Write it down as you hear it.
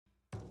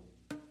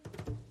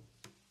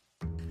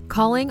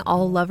Calling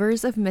all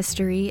lovers of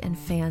mystery and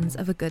fans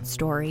of a good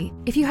story.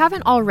 If you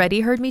haven't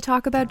already heard me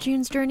talk about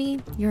June's Journey,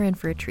 you're in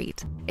for a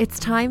treat. It's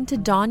time to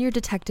don your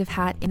detective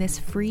hat in this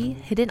free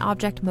hidden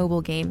object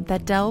mobile game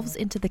that delves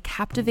into the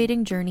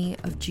captivating journey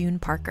of June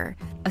Parker,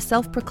 a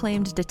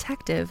self-proclaimed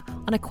detective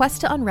on a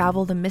quest to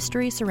unravel the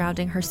mystery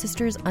surrounding her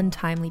sister's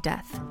untimely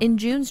death. In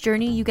June's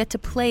Journey, you get to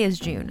play as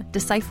June,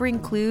 deciphering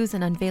clues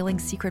and unveiling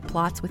secret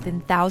plots within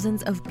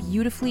thousands of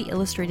beautifully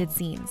illustrated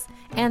scenes.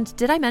 And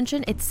did I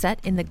mention it's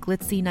set in the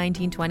glitzy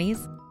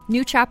 1920s?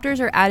 New chapters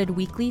are added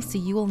weekly, so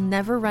you will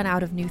never run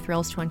out of new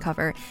thrills to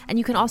uncover, and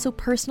you can also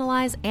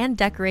personalize and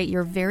decorate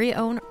your very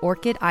own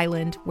Orchid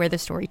Island where the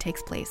story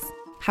takes place.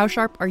 How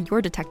sharp are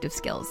your detective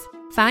skills?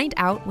 Find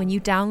out when you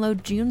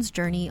download June's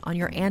Journey on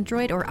your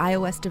Android or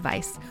iOS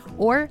device,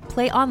 or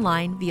play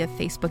online via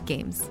Facebook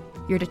Games.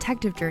 Your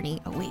detective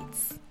journey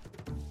awaits.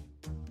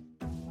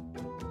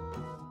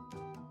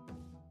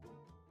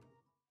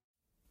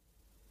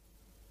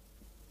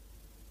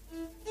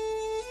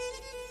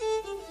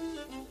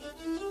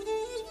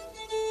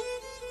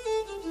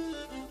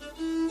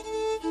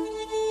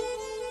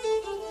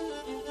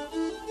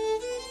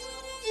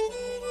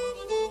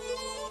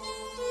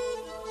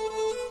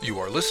 You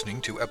are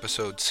listening to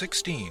episode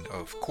 16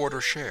 of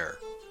Quarter Share,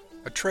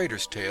 a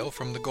trader's tale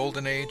from the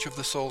golden age of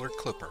the Solar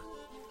Clipper,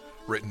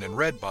 written and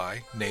read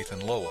by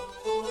Nathan Lowell.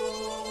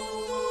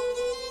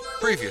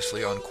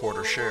 Previously on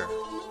Quarter Share.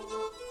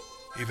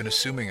 Even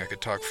assuming I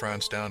could talk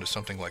Franz down to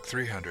something like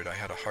 300, I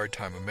had a hard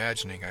time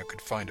imagining I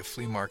could find a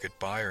flea market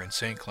buyer in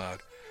St. Cloud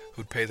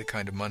who'd pay the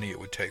kind of money it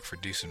would take for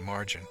decent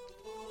margin.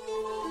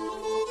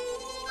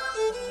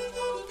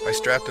 I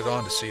strapped it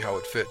on to see how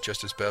it fit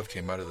just as Bev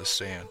came out of the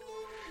stand.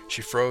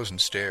 She froze and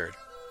stared.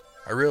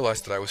 I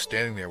realized that I was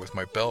standing there with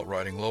my belt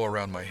riding low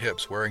around my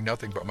hips, wearing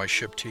nothing but my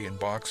ship tee and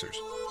boxers.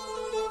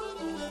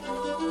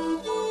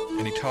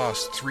 And he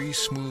tossed 3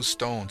 smooth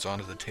stones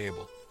onto the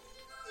table.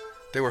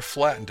 They were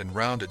flattened and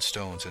rounded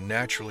stones and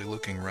naturally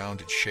looking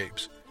rounded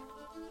shapes.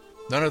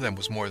 None of them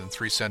was more than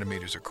 3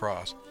 centimeters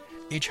across.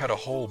 Each had a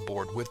hole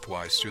bored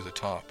widthwise through the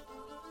top.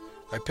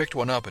 I picked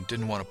one up and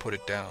didn't want to put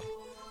it down.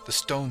 The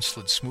stone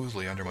slid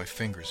smoothly under my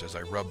fingers as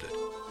I rubbed it.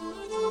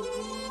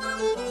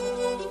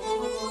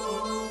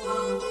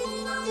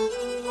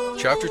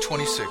 Chapter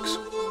 26,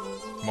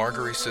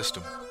 Margery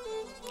System,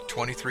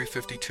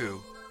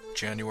 2352,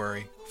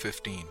 January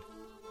 15.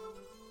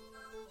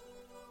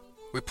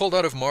 We pulled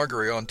out of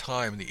Margery on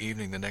time in the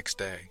evening the next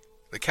day.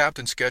 The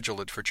captain scheduled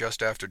it for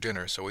just after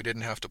dinner, so we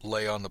didn't have to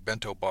lay on the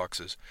bento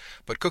boxes,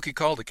 but Cookie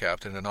called the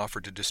captain and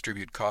offered to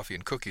distribute coffee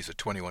and cookies at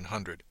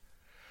 2100.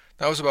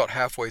 That was about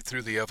halfway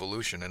through the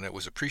evolution, and it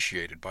was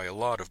appreciated by a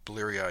lot of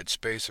bleary-eyed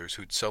spacers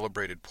who'd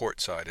celebrated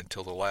portside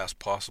until the last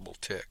possible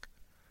tick.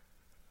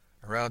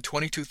 Around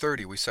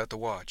 22:30 we set the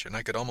watch, and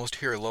I could almost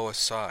hear Lois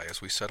sigh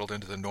as we settled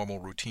into the normal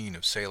routine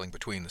of sailing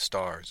between the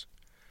stars.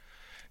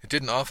 It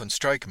didn't often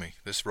strike me,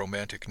 this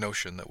romantic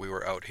notion that we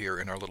were out here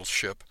in our little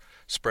ship,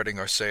 spreading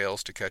our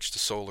sails to catch the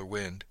solar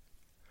wind.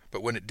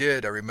 But when it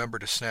did, I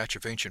remembered a snatch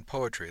of ancient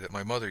poetry that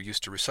my mother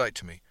used to recite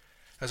to me,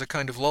 as a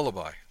kind of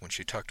lullaby when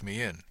she tucked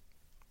me in.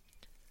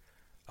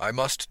 I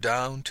must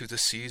down to the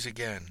seas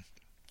again,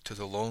 to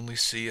the lonely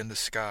sea and the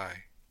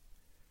sky,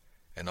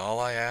 and all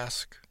I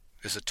ask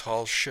is a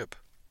tall ship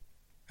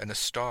and a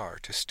star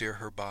to steer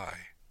her by.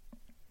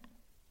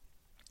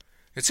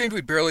 It seemed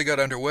we'd barely got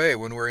underway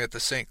when we were at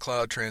the St.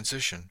 Cloud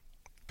transition.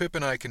 Pip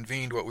and I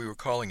convened what we were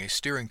calling a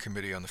steering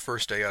committee on the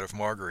first day out of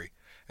Margery,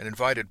 and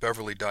invited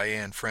Beverly,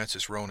 Diane,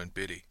 Francis, Roan, and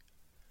Biddy.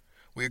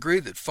 We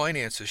agreed that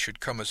finances should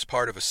come as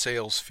part of a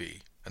sales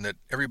fee, and that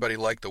everybody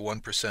liked the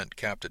 1%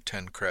 capped at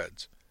 10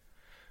 creds.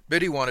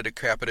 Biddy wanted to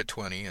cap it at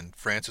 20, and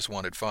Francis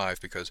wanted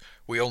 5 because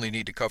we only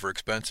need to cover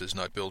expenses,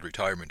 not build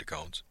retirement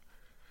accounts.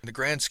 In the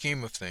grand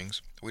scheme of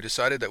things, we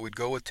decided that we'd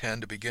go with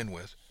 10 to begin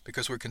with,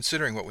 because we're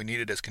considering what we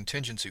needed as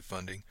contingency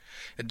funding,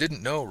 and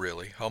didn't know,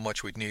 really, how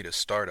much we'd need as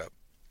startup.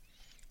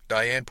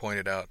 Diane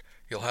pointed out,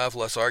 you'll have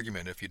less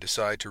argument if you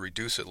decide to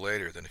reduce it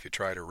later than if you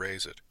try to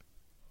raise it.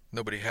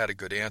 Nobody had a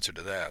good answer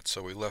to that,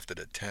 so we left it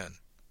at 10.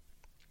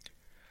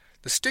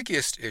 The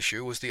stickiest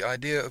issue was the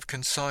idea of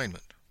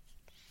consignment.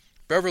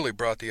 Beverly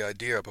brought the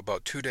idea up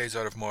about 2 days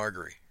out of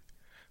Margery.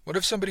 What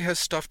if somebody has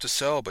stuff to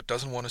sell but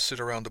doesn't want to sit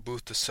around the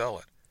booth to sell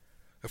it?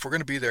 If we're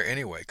going to be there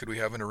anyway, could we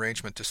have an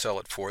arrangement to sell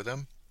it for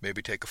them?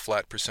 Maybe take a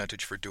flat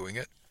percentage for doing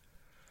it?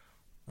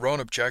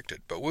 Roan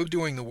objected, but we're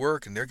doing the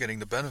work and they're getting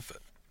the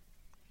benefit.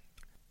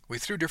 We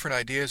threw different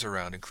ideas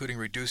around, including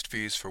reduced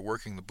fees for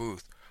working the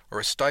booth, or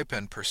a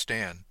stipend per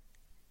stand.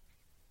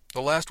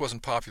 The last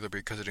wasn't popular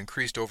because it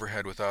increased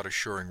overhead without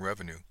assuring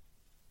revenue.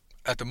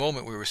 At the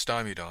moment we were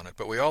stymied on it,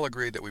 but we all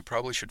agreed that we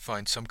probably should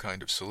find some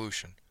kind of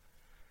solution.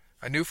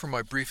 I knew from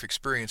my brief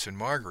experience in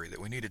Margery that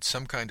we needed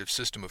some kind of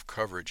system of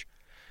coverage,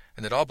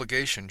 and that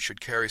obligation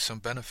should carry some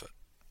benefit.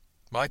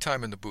 My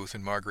time in the booth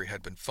in Margery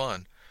had been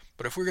fun,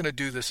 but if we're going to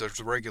do this as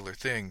a regular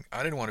thing,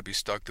 I didn't want to be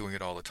stuck doing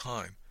it all the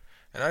time,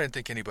 and I didn't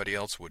think anybody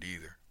else would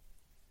either.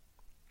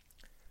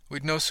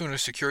 We'd no sooner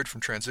secured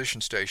from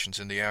transition stations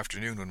in the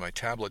afternoon when my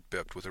tablet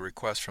bipped with a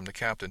request from the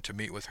captain to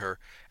meet with her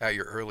at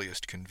your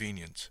earliest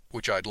convenience,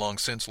 which I'd long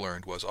since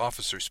learned was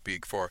officer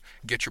speak for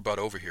 "get your butt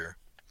over here."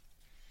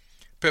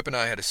 Pip and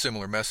I had a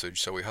similar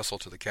message, so we hustled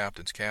to the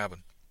captain's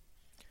cabin.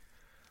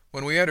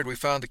 When we entered, we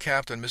found the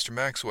captain, Mr.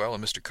 Maxwell,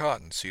 and Mr.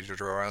 Cotton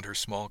seated around her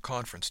small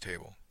conference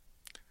table.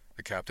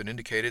 The captain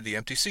indicated the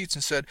empty seats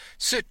and said,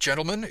 "Sit,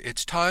 gentlemen,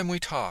 it's time we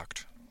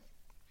talked."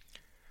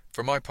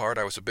 For my part,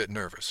 I was a bit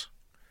nervous.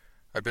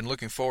 I'd been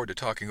looking forward to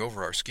talking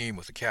over our scheme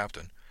with the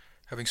captain.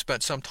 Having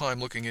spent some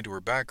time looking into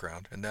her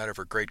background and that of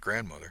her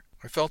great-grandmother,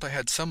 I felt I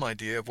had some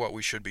idea of what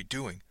we should be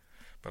doing,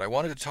 but I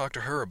wanted to talk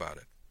to her about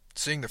it.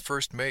 Seeing the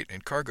first mate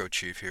and cargo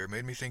chief here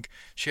made me think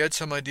she had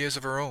some ideas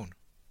of her own.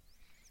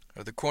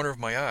 Out of the corner of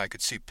my eye I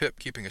could see Pip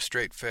keeping a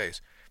straight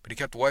face, but he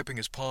kept wiping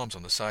his palms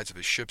on the sides of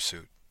his ship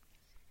suit.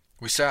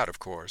 We sat, of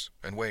course,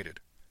 and waited.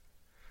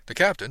 The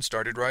captain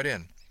started right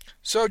in.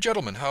 "So,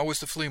 gentlemen, how was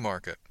the flea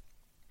market?"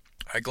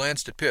 I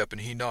glanced at Pip, and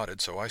he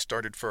nodded, so I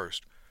started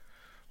first.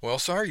 "Well,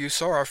 sir, you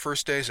saw our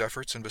first day's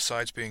efforts, and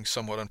besides being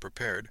somewhat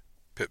unprepared,"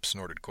 Pip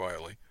snorted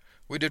quietly,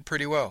 "we did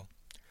pretty well.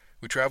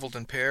 We traveled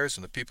in pairs,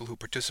 and the people who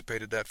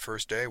participated that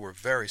first day were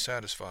very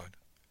satisfied."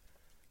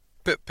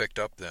 Pip picked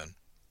up then.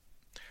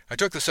 "I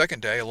took the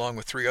second day along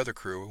with 3 other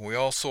crew, and we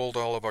all sold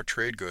all of our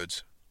trade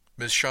goods.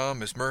 Ms. Shaw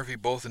and Ms. Murphy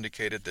both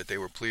indicated that they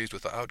were pleased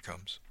with the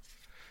outcomes."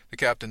 The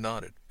captain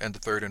nodded. "And the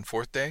third and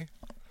fourth day?"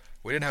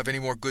 "We didn't have any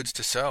more goods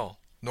to sell,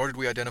 nor did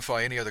we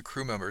identify any other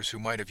crew members who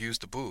might have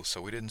used the booth,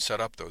 so we didn't set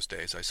up those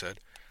days," I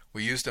said.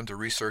 "We used them to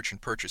research and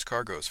purchase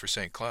cargoes for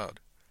St. Cloud."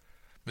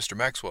 Mr.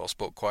 Maxwell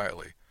spoke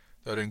quietly.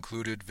 "That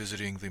included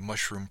visiting the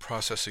mushroom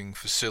processing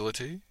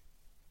facility?"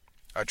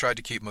 I tried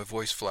to keep my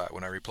voice flat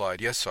when I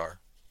replied, "Yes, sir."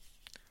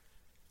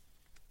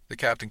 The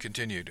captain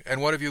continued, "And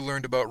what have you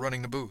learned about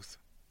running the booth?"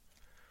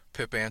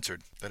 Pip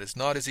answered that it's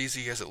not as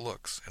easy as it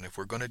looks, and if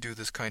we're going to do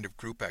this kind of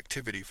group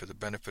activity for the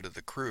benefit of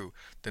the crew,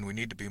 then we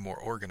need to be more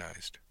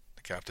organized.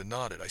 The captain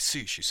nodded. "I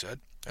see," she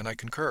said, "and I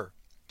concur."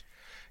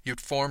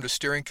 "You'd formed a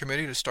steering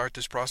committee to start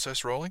this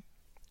process rolling?"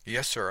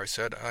 "Yes, sir," I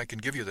said. "I can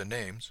give you the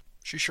names."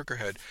 She shook her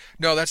head.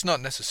 "No, that's not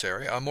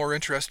necessary. I'm more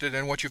interested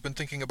in what you've been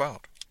thinking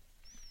about."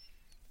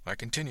 I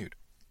continued.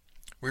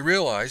 "We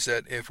realize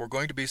that if we're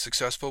going to be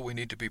successful, we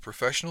need to be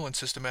professional and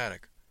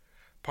systematic.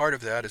 Part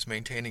of that is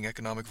maintaining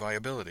economic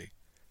viability.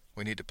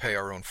 We need to pay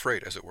our own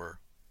freight, as it were."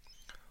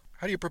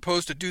 "How do you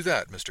propose to do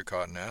that?" Mr.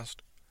 Cotton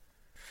asked.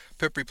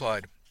 Pip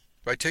replied,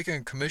 "By taking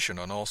a commission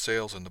on all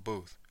sales in the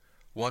booth.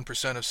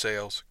 1% of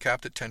sales,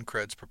 capped at 10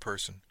 creds per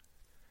person.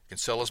 You can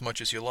sell as much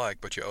as you like,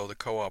 but you owe the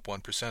co-op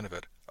 1% of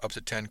it, up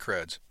to 10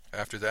 creds.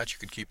 After that, you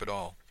can keep it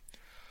all."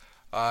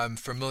 "I'm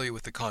familiar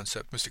with the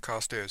concept, Mr.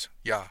 Costes."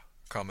 "Yeah,"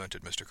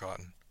 commented Mr.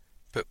 Cotton.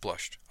 Pip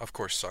blushed. "Of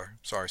course, sir.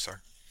 Sorry,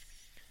 sir."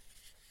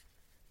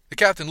 The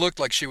captain looked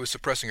like she was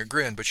suppressing a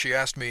grin, but she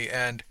asked me,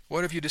 "And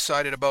what have you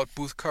decided about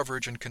booth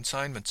coverage and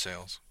consignment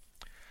sales?"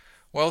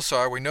 "Well,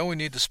 sir, we know we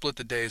need to split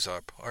the days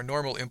up. Our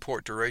normal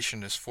import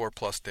duration is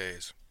 4+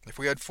 days. If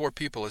we had 4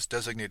 people as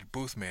designated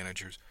booth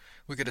managers,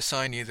 we could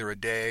assign either a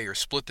day or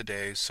split the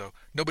days so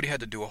nobody had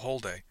to do a whole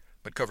day,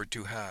 but covered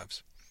 2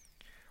 halves.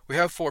 We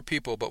have 4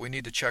 people, but we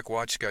need to check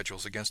watch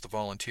schedules against the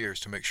volunteers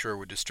to make sure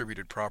we're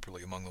distributed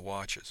properly among the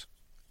watches."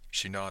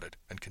 She nodded.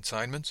 "And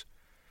consignments?"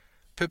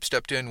 Pip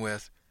stepped in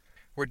with,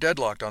 "We're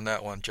deadlocked on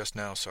that one just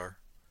now, sir.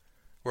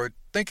 We're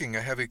thinking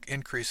a heavy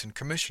increase in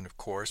commission, of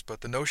course,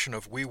 but the notion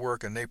of we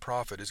work and they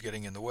profit is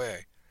getting in the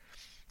way.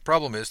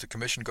 Problem is the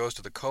commission goes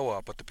to the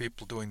co-op, but the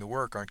people doing the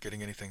work aren't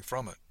getting anything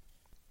from it."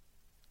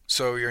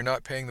 "So you're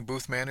not paying the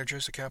booth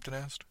managers?" the captain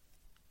asked.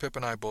 Pip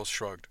and I both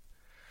shrugged.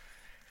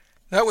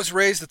 "That was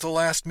raised at the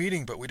last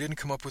meeting, but we didn't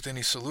come up with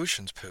any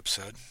solutions," Pip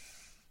said.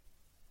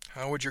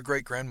 "How would your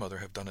great-grandmother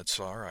have done it,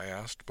 sir?" I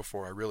asked,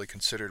 before I really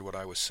considered what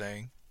I was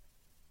saying.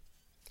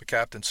 The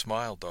captain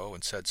smiled, though,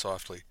 and said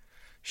softly,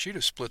 "She'd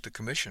have split the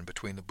commission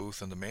between the booth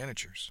and the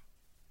managers."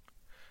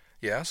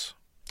 Yes,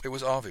 it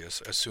was obvious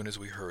as soon as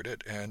we heard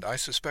it, and I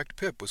suspect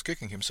Pip was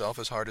kicking himself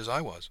as hard as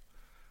I was.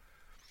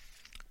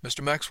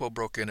 Mr. Maxwell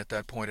broke in at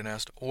that point and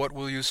asked, "What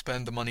will you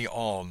spend the money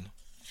on?"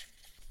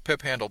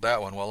 Pip handled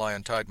that one while I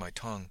untied my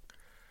tongue.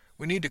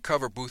 "We need to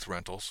cover booth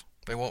rentals.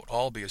 They won't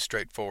all be as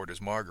straightforward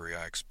as Margery,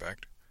 I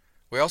expect.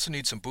 We also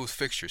need some booth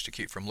fixtures to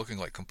keep from looking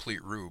like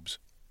complete rubes."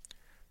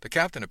 The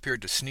captain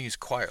appeared to sneeze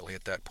quietly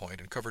at that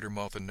point and covered her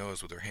mouth and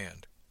nose with her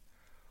hand.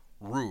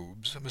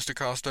 "Rubes, Mr.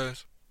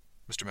 Costes?"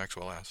 Mr.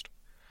 Maxwell asked.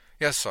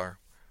 "Yes, sir.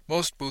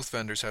 Most booth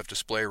vendors have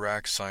display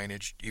racks,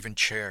 signage, even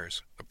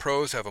chairs. The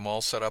pros have them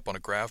all set up on a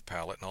grav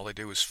pallet, and all they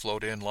do is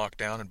float in, lock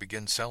down, and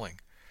begin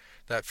selling.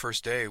 That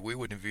first day, we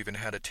wouldn't have even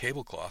had a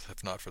tablecloth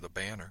if not for the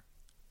banner."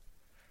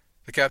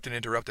 The captain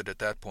interrupted at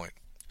that point.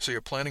 "So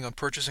you're planning on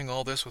purchasing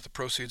all this with the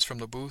proceeds from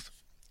the booth?"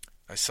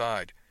 I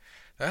sighed.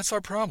 "That's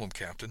our problem,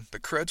 Captain. The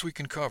creds we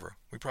can cover.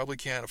 We probably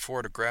can't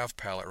afford a grav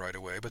pallet right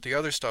away, but the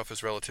other stuff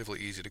is relatively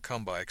easy to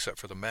come by except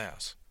for the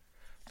mass."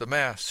 "The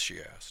mass?"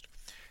 she asked.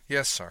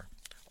 "Yes, sir.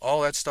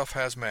 All that stuff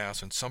has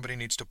mass, and somebody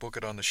needs to book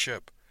it on the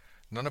ship.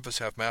 None of us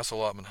have mass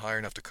allotment high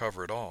enough to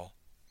cover it all."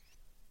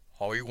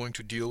 "How are you going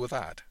to deal with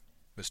that?"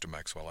 Mr.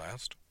 Maxwell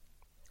asked.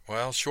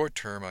 Well, short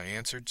term, I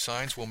answered.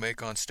 Signs we'll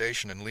make on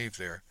station and leave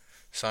there.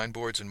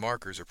 Signboards and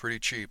markers are pretty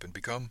cheap and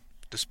become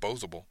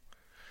disposable.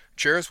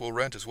 Chairs we'll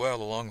rent as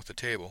well, along with the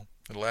table.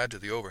 It'll add to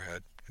the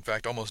overhead. In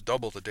fact, almost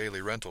double the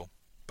daily rental,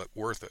 but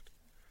worth it.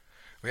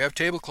 We have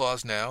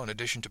tablecloths now, in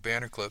addition to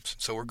banner clips,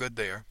 so we're good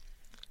there.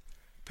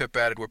 Pip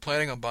added, we're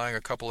planning on buying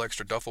a couple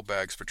extra duffel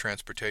bags for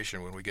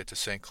transportation when we get to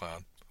St.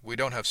 Cloud. We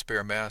don't have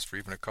spare mass for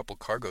even a couple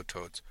cargo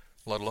totes,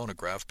 let alone a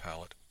grav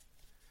pallet.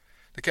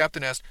 The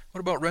captain asked, what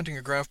about renting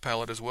a grav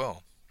pallet as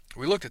well?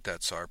 We looked at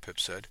that, sir, Pip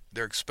said.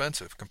 They're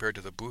expensive compared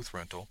to the booth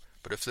rental,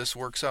 but if this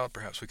works out,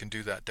 perhaps we can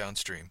do that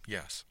downstream,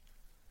 yes.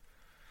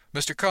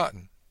 Mr.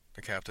 Cotton,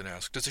 the captain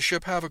asked, does the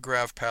ship have a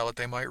grav pallet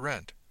they might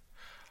rent?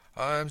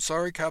 I'm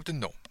sorry, Captain,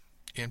 no.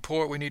 In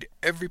port, we need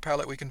every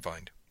pallet we can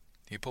find.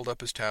 He pulled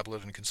up his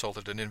tablet and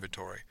consulted an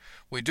inventory.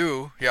 We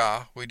do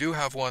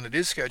have one that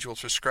is scheduled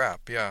for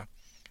scrap, yeah.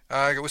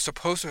 It was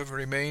supposed to have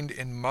remained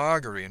in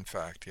Margery, in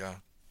fact, yeah.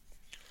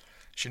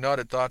 She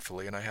nodded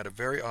thoughtfully, and I had a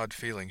very odd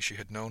feeling she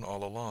had known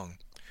all along.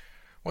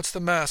 What's the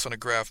mass on a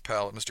grav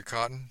pallet, Mr.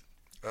 Cotton?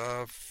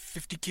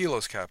 50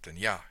 kilos, Captain.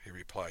 Yeah, he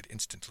replied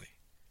instantly.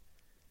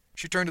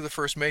 She turned to the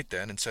first mate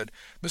then and said,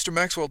 Mr.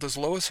 Maxwell, does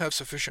Lois have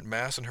sufficient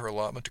mass in her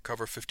allotment to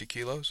cover 50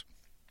 kilos?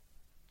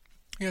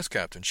 Yes,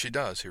 Captain, she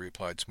does, he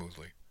replied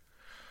smoothly.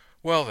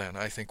 Well then,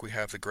 I think we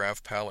have the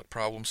grav pallet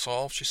problem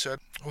solved, she said,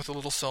 with a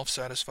little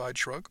self-satisfied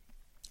shrug.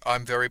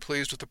 I'm very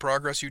pleased with the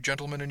progress you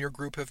gentlemen and your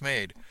group have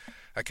made.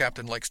 A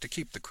captain likes to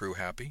keep the crew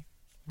happy.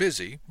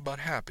 Busy, but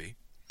happy.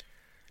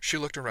 She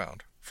looked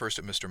around, first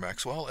at Mr.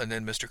 Maxwell and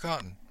then Mr.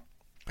 Cotton.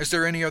 Is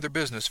there any other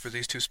business for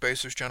these two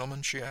spacers,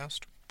 gentlemen? She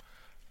asked.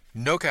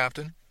 No,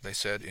 Captain, they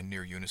said in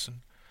near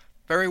unison.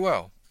 Very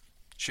well.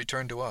 She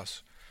turned to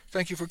us.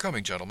 Thank you for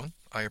coming, gentlemen.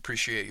 I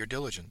appreciate your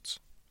diligence.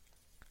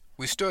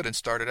 We stood and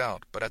started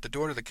out, but at the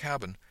door to the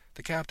cabin,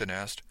 the captain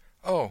asked,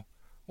 Oh,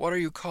 what are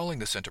you calling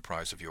this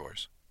enterprise of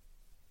yours?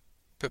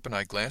 Pip and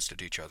I glanced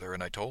at each other,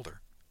 and I told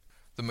her.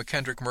 The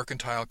McKendrick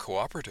Mercantile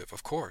Cooperative,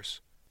 of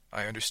course.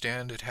 I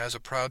understand it has a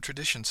proud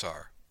tradition,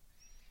 sir.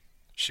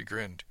 She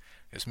grinned.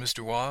 Is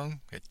Mr.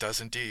 Wang? It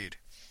does indeed.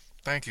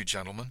 Thank you,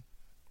 gentlemen.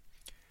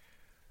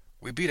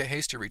 We beat a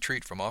hasty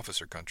retreat from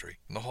officer country,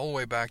 and the whole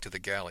way back to the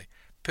galley,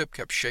 Pip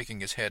kept shaking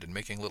his head and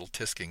making little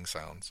tisking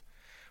sounds.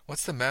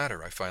 What's the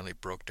matter? I finally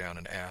broke down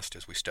and asked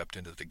as we stepped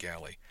into the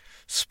galley.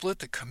 Split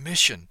the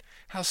commission!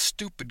 How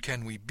stupid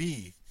can we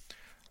be?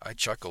 I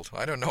chuckled.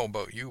 I don't know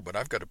about you, but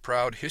I've got a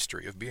proud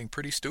history of being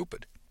pretty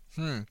stupid.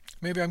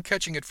 Maybe I'm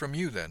catching it from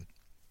you, then.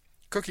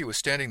 Cookie was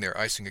standing there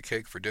icing a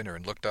cake for dinner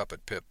and looked up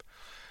at Pip.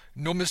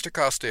 No, Mr.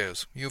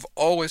 Carstairs, you've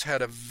always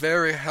had a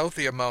very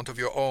healthy amount of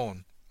your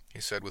own, he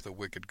said with a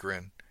wicked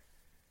grin.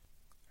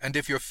 And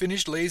if you're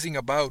finished lazing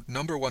about,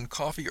 No. 1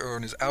 coffee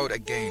urn is out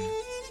again.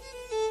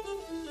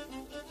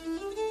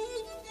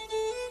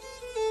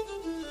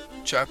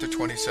 Chapter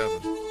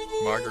 27,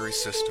 Margery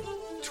System,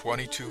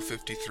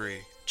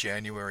 2253,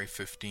 January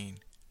 15.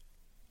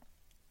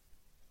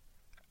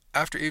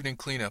 After evening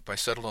cleanup, I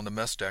settled on the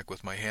mess deck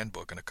with my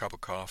handbook and a cup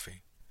of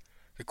coffee.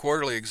 The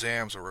quarterly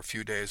exams were a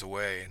few days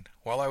away, and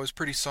while I was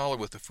pretty solid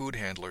with the food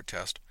handler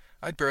test,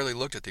 I'd barely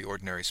looked at the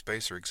ordinary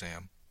spacer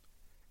exam.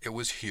 It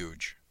was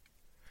huge.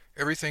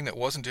 Everything that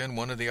wasn't in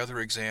one of the other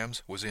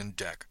exams was in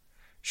deck.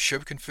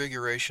 Ship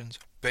configurations,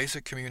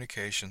 basic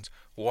communications,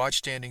 watch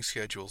standing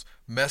schedules,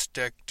 mess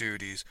deck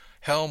duties,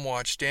 helm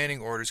watch standing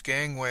orders,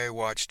 gangway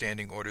watch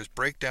standing orders,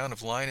 breakdown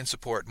of line and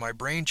support. My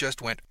brain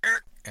just went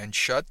and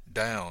shut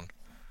down.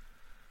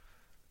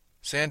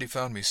 Sandy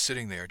found me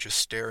sitting there just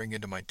staring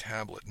into my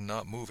tablet and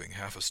not moving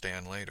half a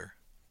stand later.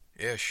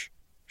 Ish,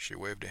 she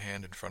waved a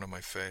hand in front of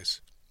my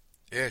face.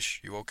 Ish,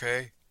 you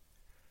okay?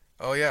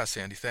 Oh yeah,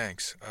 Sandy,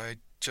 thanks. I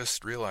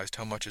just realized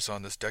how much is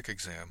on this deck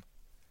exam.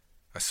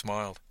 I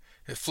smiled.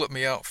 It flipped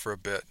me out for a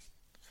bit.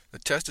 The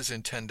test is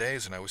in 10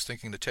 days, and I was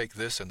thinking to take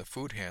this and the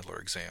food handler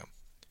exam.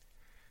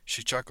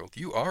 She chuckled.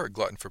 You are a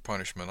glutton for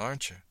punishment,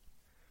 aren't you?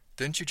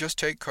 Didn't you just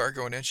take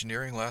cargo and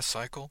engineering last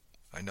cycle?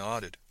 I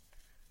nodded.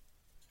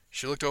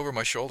 She looked over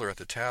my shoulder at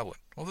the tablet.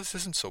 Well, this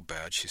isn't so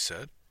bad, she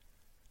said.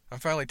 I'm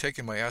finally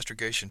taking my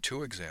astrogation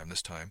 2 exam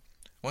this time.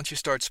 Once you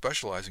start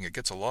specializing, it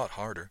gets a lot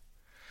harder.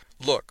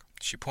 Look,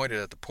 she pointed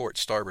at the port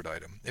starboard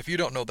item. If you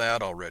don't know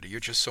that already,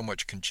 you're just so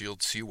much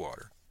congealed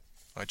seawater.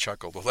 I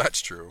chuckled. Well,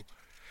 that's true.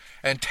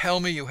 And tell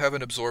me you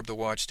haven't absorbed the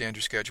watch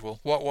standard schedule.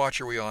 What watch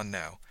are we on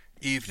now?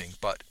 Evening,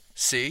 but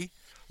see?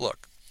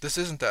 Look, this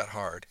isn't that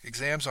hard.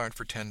 Exams aren't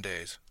for 10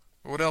 days.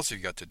 What else have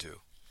you got to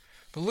do?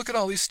 But look at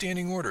all these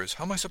standing orders.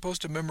 How am I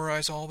supposed to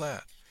memorize all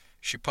that?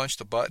 She punched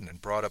the button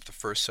and brought up the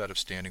first set of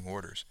standing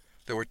orders.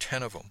 There were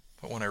 10 of them,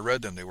 but when I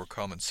read them, they were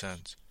common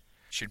sense.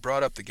 She'd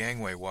brought up the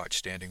gangway watch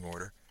standing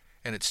order,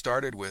 and it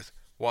started with,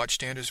 watch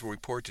standards will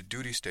report to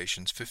duty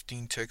stations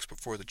 15 ticks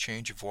before the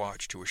change of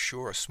watch to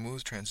assure a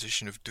smooth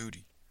transition of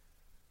duty.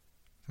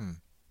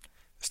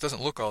 This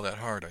doesn't look all that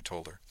hard, I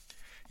told her.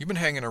 You've been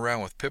hanging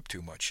around with Pip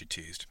too much, she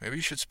teased. Maybe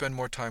you should spend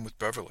more time with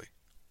Beverly.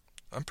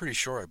 I'm pretty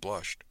sure I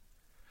blushed.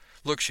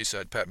 Look, she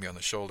said, patting me on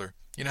the shoulder.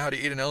 You know how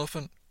to eat an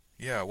elephant?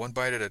 Yeah, one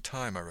bite at a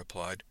time, I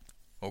replied.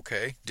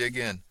 Okay, dig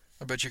in.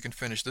 I bet you can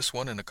finish this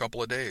one in a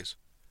couple of days.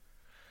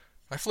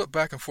 I flipped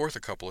back and forth a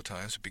couple of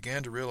times and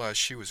began to realize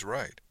she was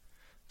right.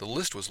 The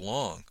list was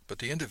long, but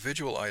the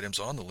individual items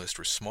on the list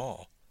were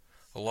small.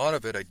 A lot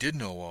of it I did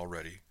know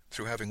already,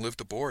 through having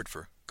lived aboard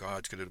for,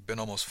 God, could it have been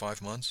almost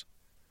 5 months?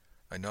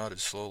 I nodded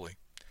slowly.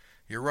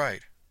 You're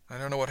right. I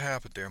don't know what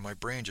happened there. My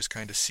brain just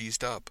kind of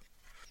seized up.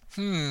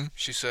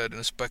 She said in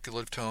a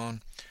speculative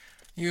tone.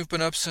 You've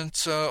been up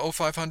since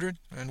 0500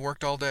 and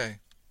worked all day?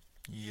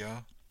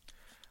 Yeah.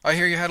 I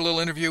hear you had a little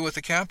interview with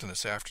the captain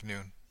this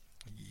afternoon.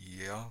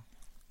 Yeah.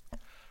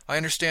 I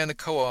understand the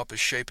co-op is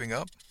shaping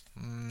up?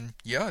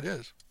 Yeah, it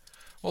is.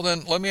 Well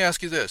then, let me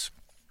ask you this.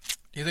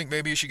 Do you think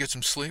maybe you should get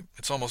some sleep?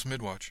 It's almost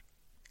midwatch.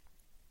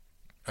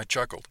 I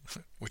chuckled,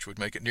 which would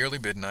make it nearly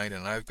midnight,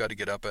 and I've got to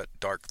get up at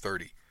dark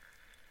 30.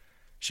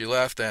 She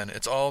laughed then.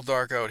 It's all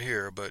dark out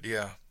here, but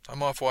yeah,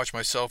 I'm off watch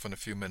myself in a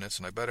few minutes,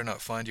 and I better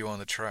not find you on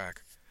the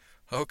track.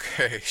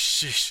 Okay,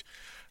 sheesh.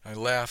 I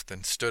laughed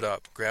and stood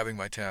up, grabbing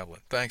my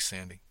tablet. Thanks,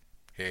 Sandy.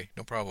 Hey,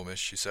 no problem, miss,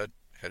 she said,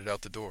 headed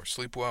out the door.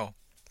 Sleep well.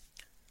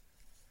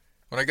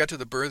 When I got to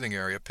the berthing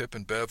area, Pip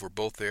and Bev were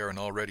both there and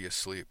already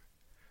asleep.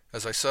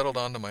 As I settled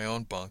onto my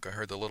own bunk, I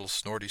heard the little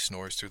snorty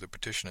snores through the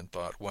partition and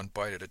thought, one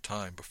bite at a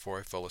time, before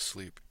I fell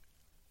asleep.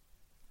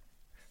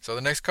 So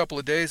the next couple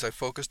of days I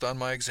focused on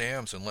my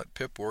exams and let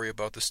Pip worry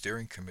about the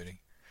steering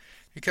committee.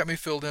 He kept me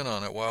filled in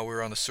on it while we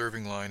were on the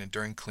serving line and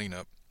during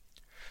cleanup.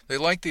 They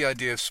liked the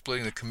idea of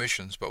splitting the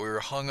commissions, but we were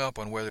hung up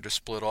on whether to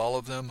split all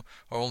of them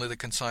or only the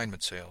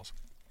consignment sales.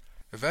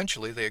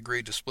 Eventually they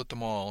agreed to split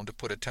them all and to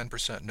put a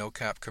 10%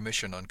 no-cap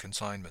commission on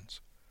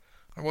consignments.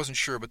 I wasn't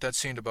sure, but that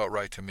seemed about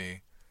right to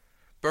me.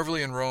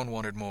 Beverly and Roan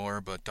wanted more,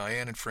 but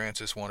Diane and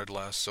Francis wanted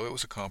less, so it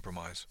was a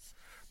compromise.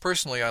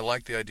 Personally, I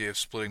liked the idea of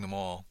splitting them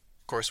all.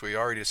 Of course, we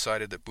already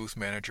decided that booth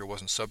manager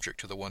wasn't subject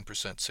to the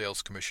 1%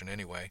 sales commission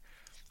anyway.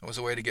 It was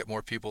a way to get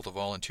more people to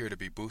volunteer to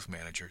be booth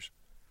managers.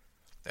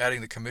 Adding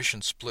the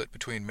commission split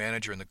between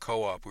manager and the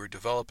co-op, we were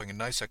developing a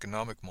nice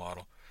economic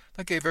model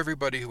that gave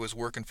everybody who was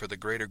working for the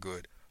greater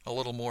good a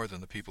little more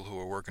than the people who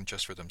were working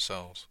just for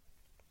themselves.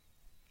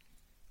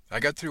 I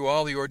got through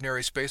all the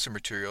ordinary spacer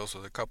materials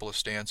with a couple of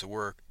stands of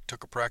work,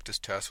 took a practice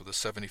test with a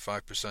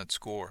 75%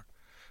 score.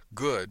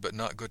 Good, but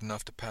not good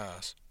enough to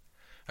pass.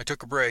 I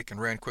took a break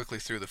and ran quickly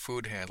through the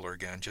food handler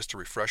again just to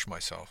refresh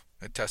myself.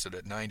 It tested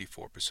at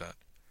 94%.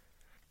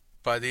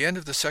 By the end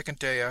of the second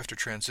day after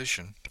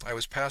transition, I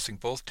was passing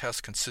both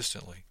tests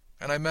consistently,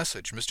 and I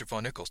messaged Mr.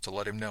 Von Nichols to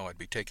let him know I'd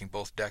be taking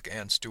both deck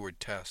and steward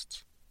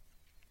tests.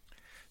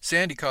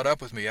 Sandy caught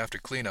up with me after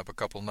cleanup a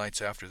couple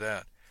nights after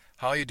that.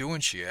 How you doing,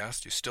 she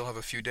asked. You still have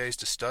a few days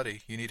to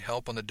study. You need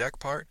help on the deck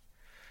part?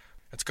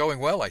 It's going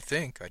well, I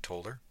think, I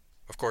told her.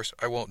 Of course,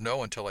 I won't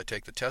know until I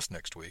take the test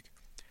next week.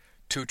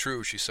 Too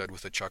true, she said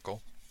with a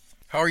chuckle.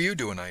 How are you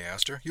doing, I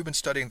asked her. You've been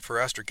studying for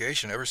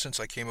astrogation ever since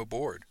I came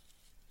aboard.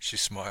 She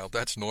smiled.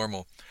 That's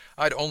normal.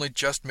 I'd only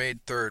just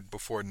made third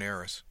before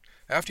Neris.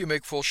 After you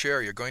make full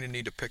share, you're going to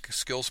need to pick a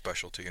skill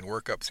specialty and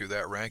work up through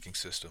that ranking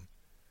system.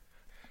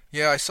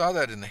 Yeah, I saw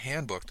that in the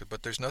handbook,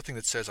 but there's nothing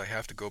that says I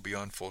have to go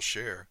beyond full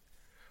share.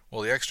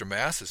 Well, the extra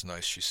mass is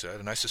nice, she said,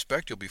 and I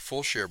suspect you'll be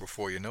full share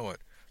before you know it.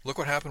 Look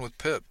what happened with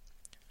Pip.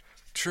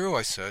 True,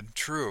 I said,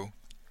 true.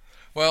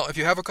 Well, if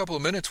you have a couple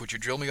of minutes, would you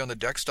drill me on the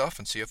deck stuff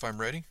and see if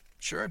I'm ready?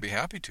 Sure, I'd be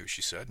happy to,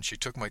 she said, and she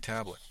took my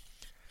tablet.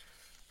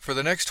 For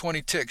the next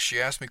 20 ticks,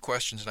 she asked me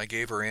questions and I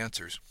gave her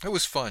answers. It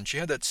was fun. She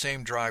had that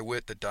same dry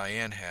wit that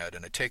Diane had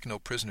and a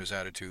take-no-prisoners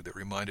attitude that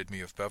reminded me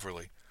of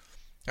Beverly.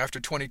 After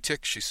 20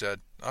 ticks, she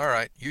said, All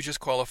right, you just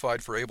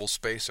qualified for Able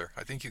Spacer.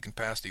 I think you can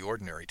pass the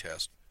ordinary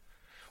test.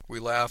 We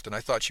laughed, and I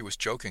thought she was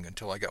joking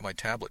until I got my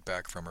tablet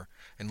back from her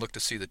and looked to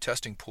see the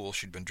testing pool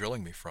she'd been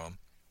drilling me from.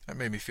 That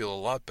made me feel a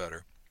lot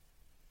better.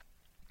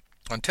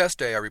 On test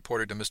day, I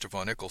reported to Mr.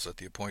 Von Nichols at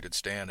the appointed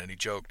stand, and he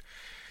joked,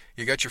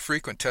 You got your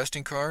frequent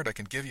testing card? I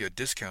can give you a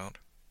discount.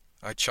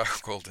 I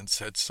chuckled and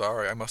said,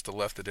 Sorry, I must have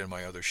left it in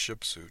my other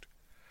ship suit.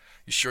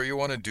 You sure you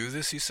want to do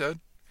this? He said.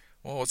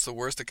 Well, what's the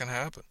worst that can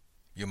happen?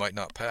 You might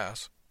not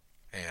pass.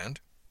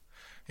 And?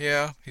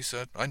 Yeah, he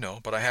said, I know,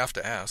 but I have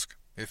to ask.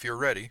 If you're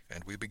ready,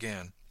 and we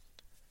began.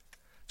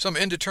 Some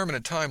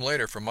indeterminate time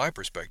later, from my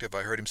perspective,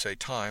 I heard him say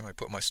time. I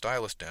put my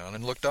stylus down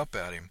and looked up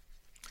at him.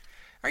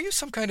 Are you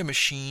some kind of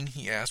machine?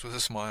 He asked with a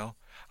smile.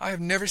 I have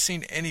never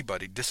seen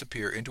anybody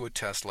disappear into a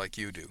test like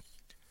you do.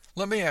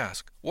 Let me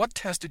ask, what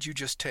test did you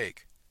just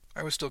take?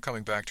 I was still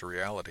coming back to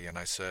reality, and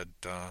I said,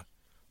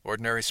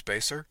 ordinary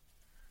spacer?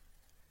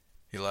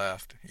 He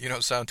laughed. You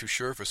don't sound too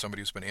sure for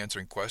somebody who's been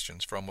answering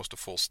questions for almost a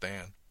full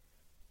stand.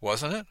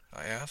 Wasn't it?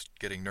 I asked,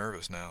 getting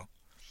nervous now.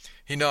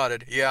 He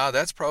nodded. Yeah,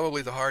 that's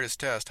probably the hardest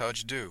test. How'd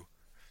you do?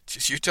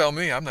 Just you tell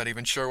me. I'm not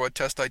even sure what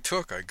test I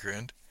took, I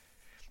grinned.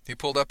 He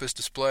pulled up his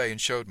display and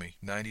showed me,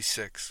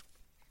 96.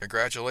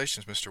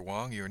 Congratulations, Mr.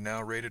 Wong. You are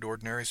now rated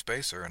ordinary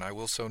spacer, and I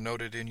will so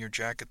note it in your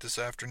jacket this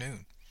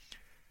afternoon.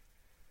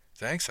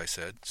 Thanks, I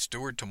said.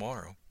 Steward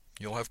tomorrow.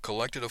 You'll have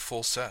collected a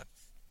full set.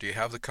 Do you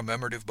have the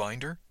commemorative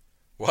binder?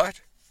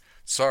 What?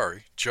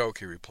 Sorry, joke,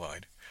 he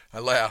replied. I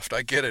laughed.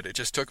 I get it. It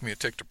just took me a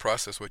tick to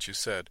process what you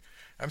said.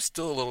 I'm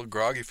still a little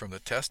groggy from the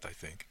test, I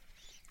think.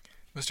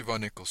 Mr.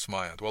 Von Nichols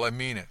smiled. Well, I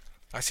mean it.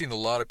 I've seen a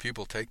lot of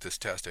people take this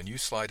test, and you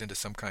slide into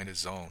some kind of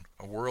zone,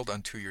 a world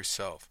unto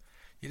yourself.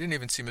 You didn't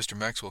even see Mr.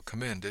 Maxwell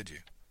come in, did you?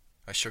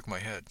 I shook my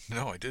head.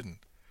 No, I didn't.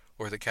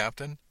 Or the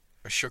captain?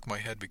 I shook my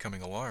head,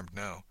 becoming alarmed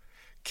now.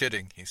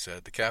 Kidding, he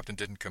said. The captain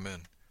didn't come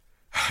in.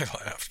 I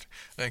laughed.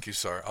 Thank you,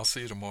 sir. I'll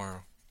see you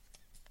tomorrow.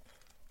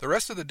 The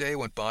rest of the day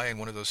went by in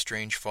one of those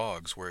strange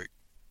fogs where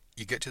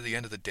you get to the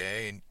end of the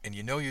day and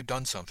you know you've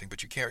done something,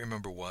 but you can't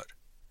remember what.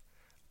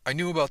 I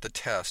knew about the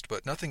test,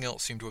 but nothing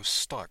else seemed to have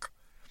stuck.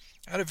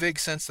 I had a vague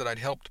sense that I'd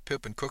helped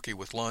Pip and Cookie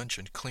with lunch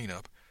and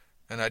cleanup,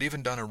 and I'd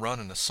even done a run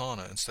in the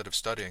sauna instead of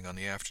studying on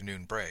the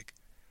afternoon break.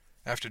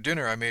 After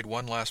dinner, I made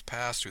one last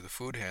pass through the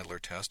food handler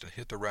test and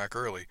hit the rack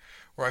early,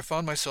 where I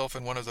found myself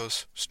in one of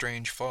those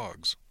strange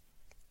fogs.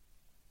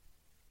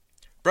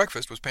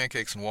 Breakfast was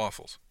pancakes and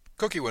waffles.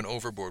 Cookie went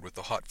overboard with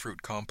the hot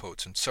fruit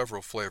compotes in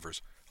several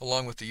flavors,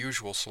 along with the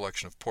usual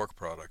selection of pork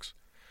products.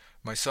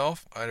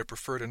 Myself, I'd have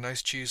preferred a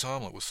nice cheese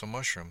omelet with some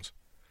mushrooms.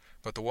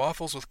 But the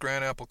waffles with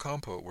gran apple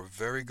compote were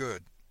very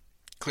good.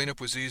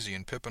 Cleanup was easy,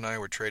 and Pip and I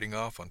were trading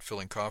off on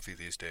filling coffee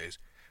these days.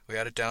 We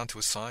had it down to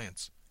a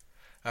science.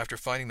 After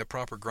finding the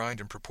proper grind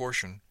and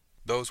proportion,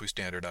 those we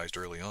standardized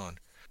early on,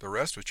 the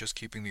rest was just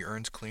keeping the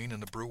urns clean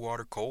and the brew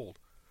water cold.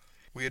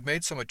 We had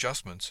made some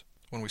adjustments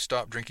when we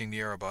stopped drinking the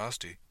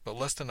Arabasti, but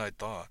less than I'd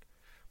thought.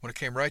 When it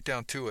came right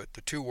down to it,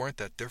 the two weren't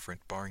that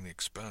different, barring the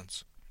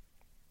expense.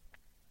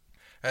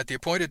 At the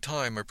appointed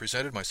time, I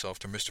presented myself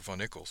to Mr. Von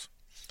Nichols.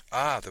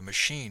 Ah, the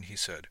machine, he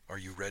said. Are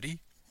you ready?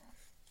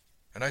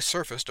 And I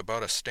surfaced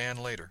about a stand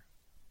later.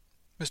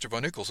 Mr.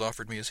 Von Nichols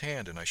offered me his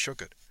hand, and I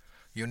shook it.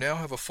 You now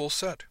have a full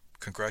set.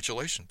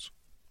 Congratulations.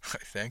 I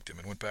thanked him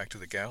and went back to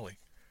the galley.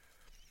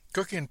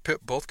 Cookie and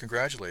Pip both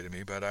congratulated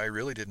me, but I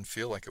really didn't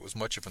feel like it was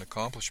much of an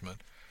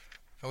accomplishment.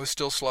 I was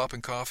still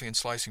slopping coffee and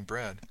slicing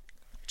bread.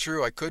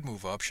 True, I could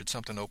move up should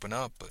something open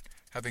up, but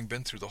having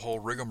been through the whole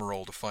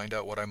rigmarole to find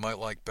out what I might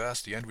like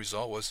best, the end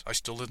result was I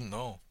still didn't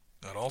know.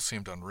 That all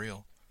seemed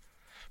unreal.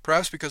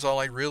 Perhaps because all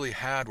I really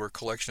had were a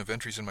collection of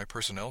entries in my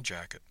personnel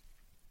jacket.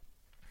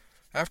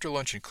 After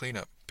lunch and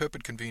cleanup, Pip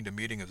had convened a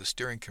meeting of the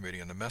steering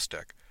committee on the mess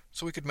deck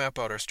so we could map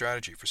out our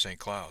strategy for St.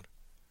 Cloud.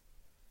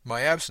 In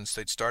my absence,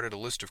 they'd started a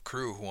list of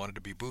crew who wanted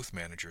to be booth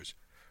managers: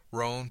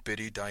 Roan,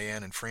 Biddy,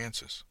 Diane, and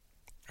Francis.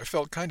 I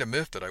felt kind of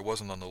miffed that I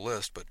wasn't on the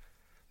list, but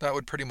that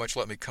would pretty much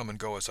let me come and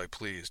go as I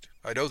pleased.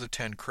 I'd owe the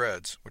 10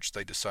 creds, which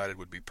they decided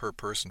would be per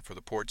person for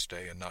the port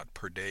stay and not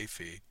per day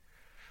fee.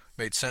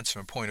 Made sense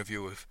from a point of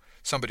view of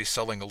somebody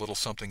selling a little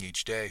something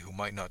each day who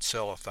might not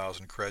sell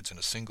 1,000 creds in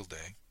a single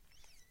day.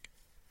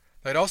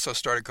 They'd also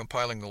started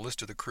compiling a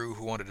list of the crew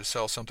who wanted to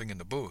sell something in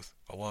the booth,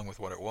 along with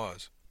what it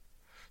was.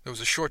 There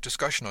was a short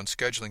discussion on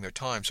scheduling their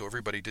time so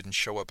everybody didn't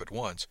show up at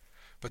once,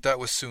 but that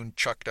was soon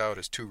chucked out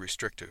as too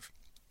restrictive.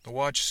 The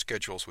watch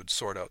schedules would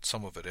sort out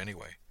some of it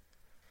anyway.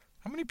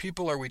 How many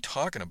people are we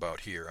talking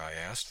about here? I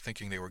asked,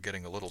 thinking they were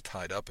getting a little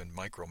tied up in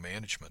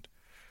micromanagement.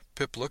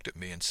 Pip looked at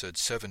me and said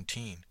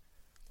 17.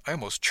 I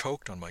almost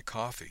choked on my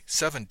coffee.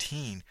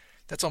 17?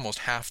 That's almost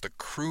half the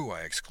crew,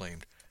 I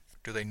exclaimed.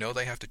 Do they know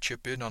they have to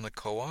chip in on the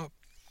co-op?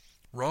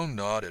 Roan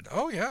nodded.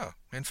 Oh, yeah.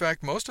 In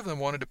fact, most of them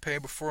wanted to pay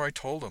before I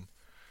told them.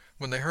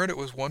 When they heard it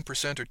was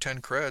 1% or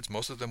 10 creds,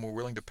 most of them were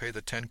willing to pay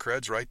the 10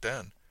 creds right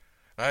then.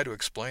 I had to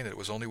explain that it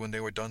was only when they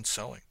were done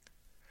selling.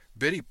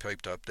 Biddy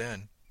piped up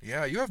then.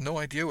 Yeah, you have no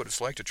idea what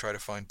it's like to try to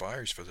find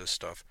buyers for this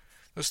stuff.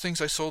 Those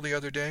things I sold the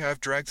other day,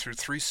 I've dragged through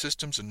 3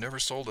 systems and never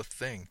sold a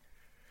thing.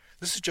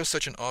 This is just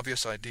such an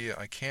obvious idea,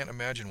 I can't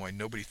imagine why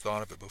nobody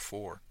thought of it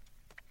before.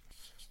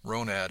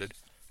 Roan added,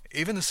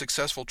 even the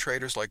successful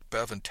traders like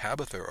Bev and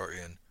Tabitha are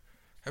in.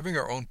 Having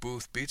our own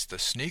booth beats the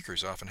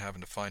sneakers often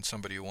having to find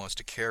somebody who wants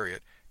to carry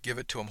it, give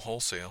it to 'em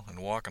wholesale, and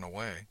walking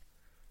away.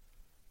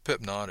 Pip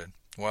nodded.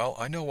 Well,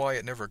 I know why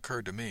it never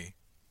occurred to me.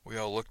 We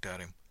all looked at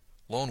him.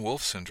 Lone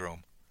wolf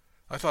syndrome.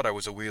 I thought I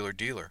was a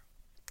wheeler-dealer,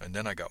 and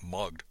then I got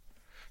mugged.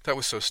 That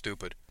was so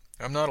stupid.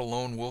 I'm not a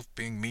lone wolf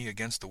being me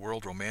against the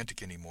world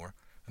romantic anymore,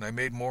 and I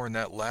made more in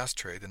that last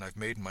trade than I've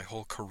made in my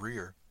whole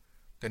career.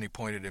 Then he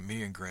pointed at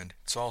me and grinned.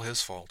 It's all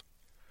his fault.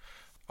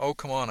 Oh,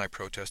 come on, I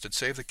protested.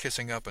 Save the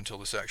kissing up until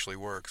this actually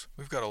works.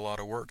 We've got a lot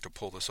of work to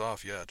pull this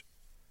off yet.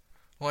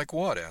 Like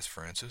what? Asked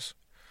Francis.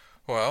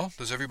 Well,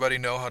 does everybody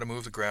know how to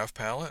move the graph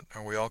palette?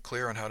 Are we all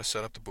clear on how to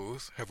set up the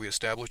booth? Have we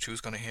established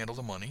who's going to handle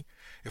the money?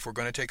 If we're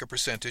going to take a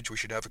percentage, we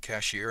should have a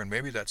cashier, and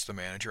maybe that's the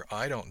manager.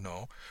 I don't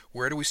know.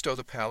 Where do we stow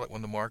the pallet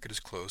when the market is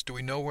closed? Do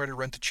we know where to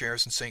rent the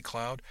chairs in St.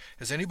 Cloud?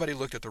 Has anybody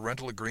looked at the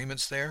rental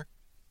agreements there?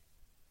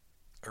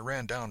 I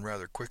ran down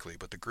rather quickly,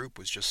 but the group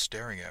was just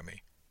staring at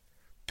me.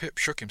 Pip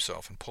shook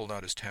himself and pulled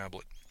out his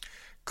tablet.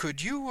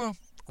 Could you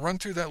run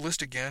through that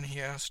list again?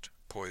 He asked,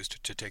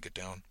 poised to take it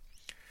down.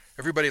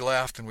 Everybody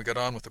laughed, and we got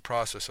on with the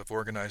process of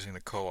organizing the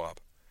co-op.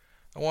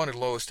 I wanted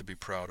Lois to be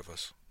proud of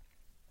us.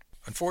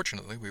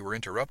 Unfortunately, we were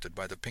interrupted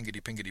by the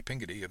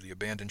pingity-pingity-pingity of the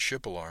abandoned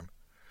ship alarm.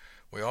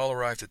 We all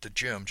arrived at the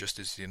gym just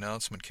as the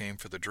announcement came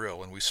for the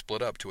drill, and we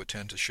split up to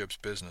attend to ship's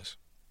business.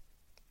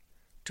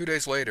 2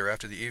 days later,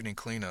 after the evening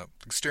cleanup,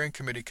 the steering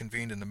committee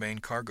convened in the main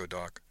cargo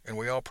dock, and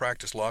we all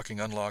practiced locking,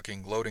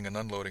 unlocking, loading, and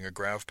unloading a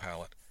grav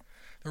pallet.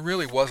 There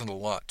really wasn't a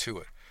lot to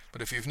it,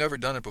 but if you've never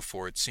done it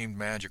before, it seemed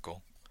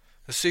magical.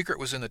 The secret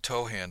was in the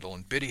tow handle,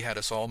 and Biddy had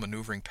us all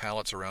maneuvering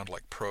pallets around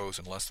like pros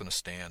in less than a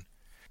stand.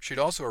 She'd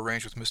also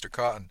arranged with Mr.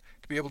 Cotton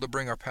to be able to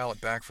bring our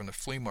pallet back from the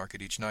flea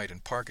market each night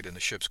and park it in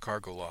the ship's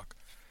cargo lock.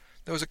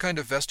 There was a kind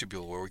of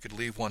vestibule where we could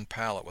leave one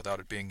pallet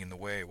without it being in the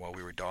way while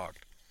we were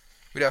docked.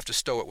 We'd have to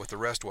stow it with the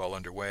rest while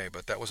underway,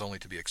 but that was only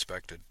to be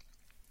expected.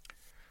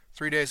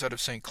 3 days out of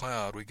St.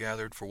 Cloud, we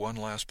gathered for one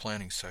last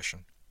planning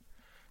session.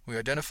 We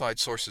identified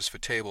sources for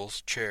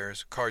tables,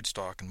 chairs,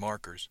 cardstock, and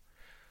markers.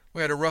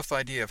 We had a rough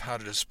idea of how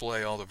to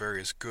display all the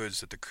various goods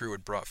that the crew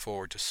had brought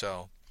forward to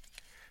sell.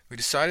 We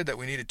decided that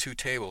we needed 2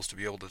 tables to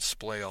be able to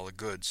display all the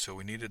goods, so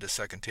we needed a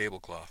second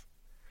tablecloth.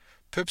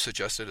 Pip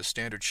suggested a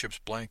standard ship's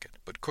blanket,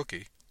 but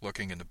Cookie,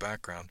 lurking in the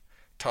background,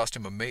 tossed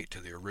him a mate to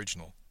the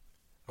original.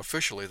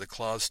 Officially, the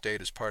cloths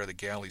stayed as part of the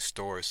galley's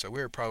stores, so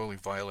we were probably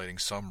violating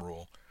some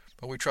rule,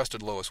 but we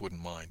trusted Lois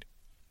wouldn't mind.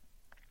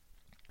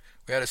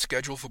 We had a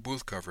schedule for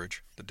booth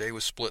coverage. The day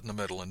was split in the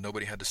middle, and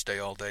nobody had to stay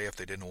all day if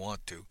they didn't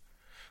want to.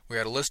 We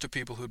had a list of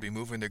people who'd be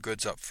moving their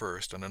goods up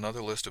first, and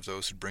another list of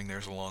those who'd bring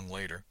theirs along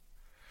later.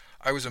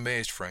 I was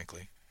amazed,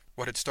 frankly.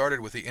 What had started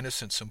with the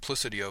innocent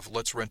simplicity of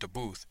let's rent a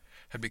booth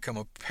had become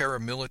a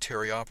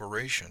paramilitary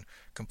operation,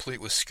 complete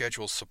with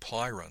scheduled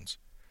supply runs.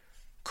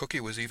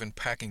 Cookie was even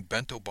packing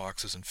bento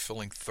boxes and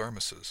filling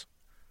thermoses.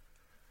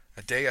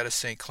 A day out of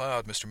St.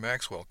 Cloud, Mr.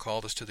 Maxwell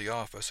called us to the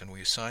office, and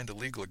we signed the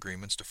legal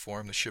agreements to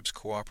form the ship's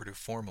cooperative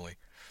formally,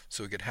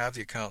 so we could have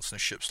the accounts in the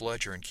ship's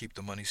ledger and keep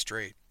the money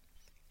straight.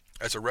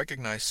 As a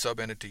recognized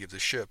sub-entity of the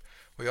ship,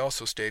 we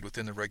also stayed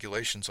within the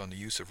regulations on the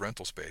use of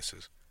rental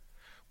spaces.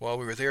 While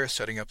we were there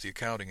setting up the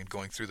accounting and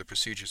going through the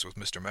procedures with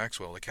Mr.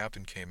 Maxwell, the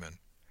captain came in.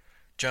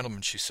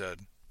 "Gentlemen," she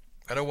said,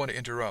 "I don't want to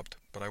interrupt,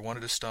 but I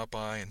wanted to stop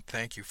by and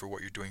thank you for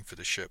what you're doing for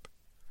the ship."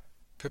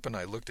 Pip and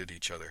I looked at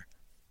each other.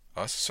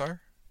 "Us,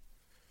 sir?"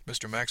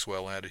 Mr.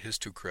 Maxwell added his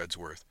 2 creds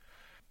worth.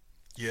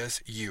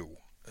 "Yes, you.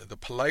 The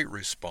polite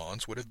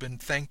response would have been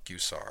thank you,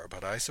 sir,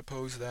 but I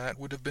suppose that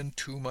would have been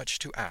too much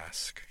to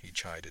ask," he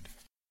chided.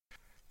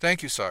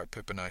 "Thank you, sir,"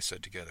 Pip and I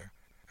said together.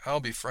 "I'll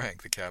be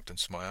frank," the captain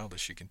smiled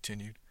as she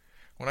continued.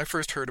 "When I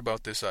first heard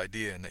about this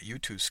idea and that you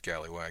 2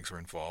 scallywags were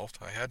involved,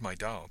 I had my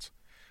doubts.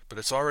 But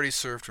it's already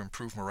served to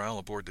improve morale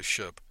aboard the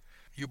ship.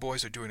 You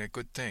boys are doing a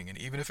good thing, and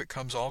even if it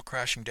comes all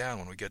crashing down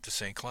when we get to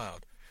St.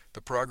 Cloud,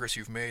 the progress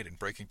you've made in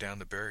breaking down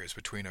the barriers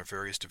between our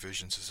various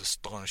divisions is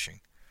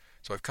astonishing.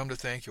 So I've come to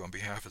thank you on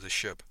behalf of the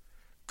ship.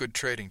 Good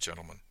trading,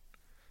 gentlemen."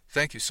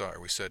 "Thank you, sir,"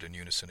 we said in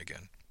unison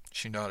again.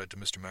 She nodded to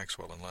Mr.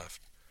 Maxwell and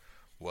left.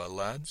 "Well,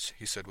 lads,"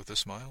 he said with a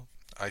smile,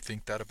 "I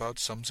think that about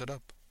sums it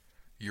up.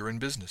 You're in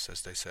business,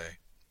 as they say.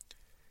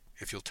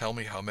 If you'll tell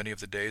me how many of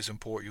the days'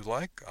 import you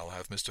like, I'll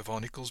have Mr.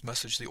 Von Eccles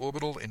message the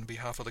Orbital in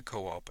behalf of the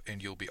co-op,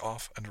 and you'll be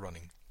off and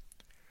running."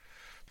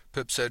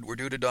 Pip said, "We're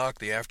due to dock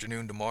the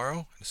afternoon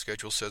tomorrow, and the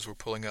schedule says we're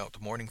pulling out the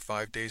morning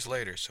 5 days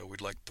later, so we'd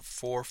like the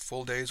 4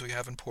 full days we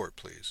have in port,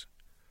 please."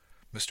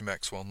 Mr.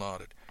 Maxwell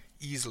nodded.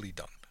 "Easily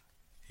done.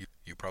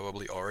 You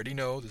probably already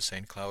know the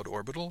St. Cloud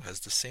Orbital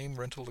has the same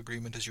rental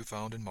agreement as you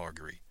found in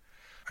Margery.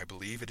 I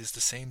believe it is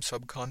the same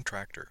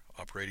subcontractor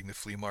operating the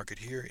flea market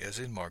here as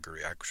in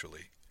Margery,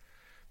 actually."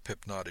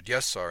 Pip nodded.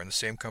 "Yes, sir, and the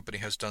same company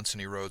has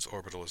Dunsany Road's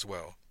Orbital as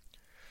well."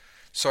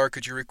 "Sir,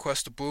 could you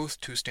request a booth,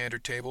 2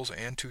 standard tables,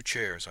 and 2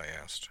 chairs?" I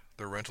asked.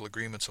 "The rental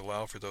agreements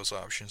allow for those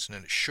options,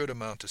 and it should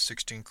amount to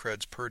 16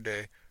 creds per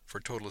day for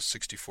a total of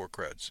 64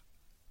 creds."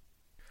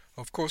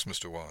 "Of course,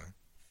 Mr. Wang.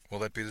 Will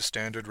that be the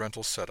standard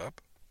rental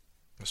setup?"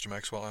 Mr.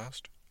 Maxwell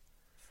asked.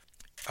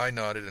 I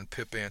nodded, and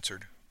Pip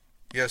answered,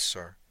 "Yes,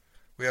 sir.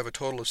 We have a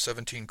total of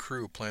 17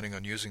 crew planning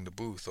on using the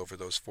booth over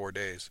those 4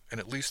 days, and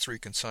at least 3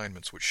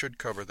 consignments, which should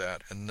cover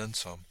that, and then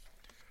some."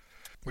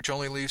 "Which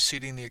only leaves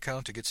seating the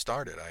account to get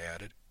started," I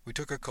added. "We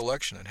took a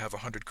collection and have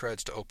 100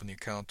 creds to open the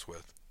accounts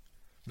with."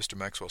 Mr.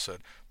 Maxwell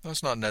said,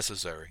 "That's not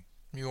necessary.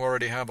 You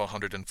already have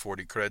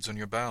 140 creds on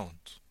your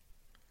balance."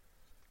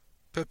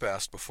 Pip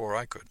asked before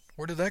I could,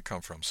 "Where did that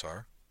come from,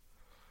 sir?"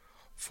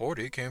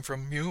 40 came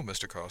from you,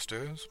 Mr.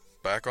 Carstairs,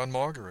 back on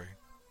Margery.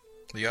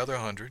 The other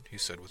 100, he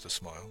said with a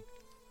smile,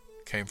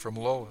 came from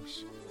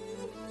Lois."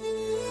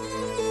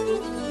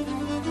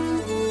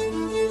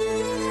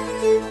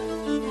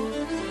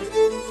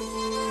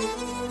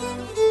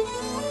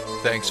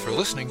 Thanks for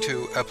listening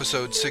to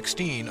episode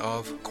 16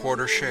 of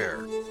Quarter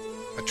Share,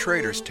 a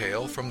trader's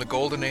tale from the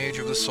golden age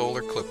of the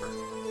solar clipper.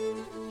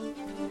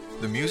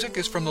 The music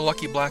is from The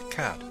Lucky Black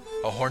Cat,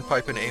 a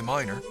hornpipe in A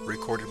minor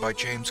recorded by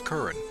James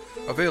Curran,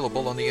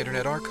 available on the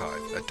Internet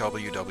Archive at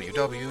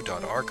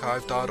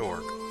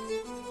www.archive.org.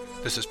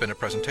 This has been a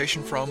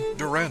presentation from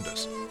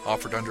Durandus,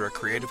 offered under a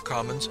Creative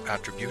Commons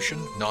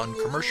Attribution,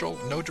 Non-Commercial,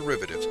 No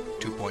Derivatives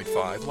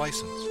 2.5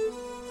 license.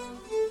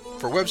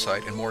 For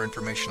website and more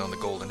information on the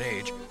Golden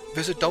Age,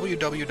 visit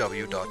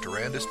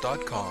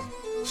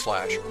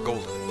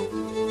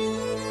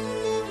www.durandus.com/golden.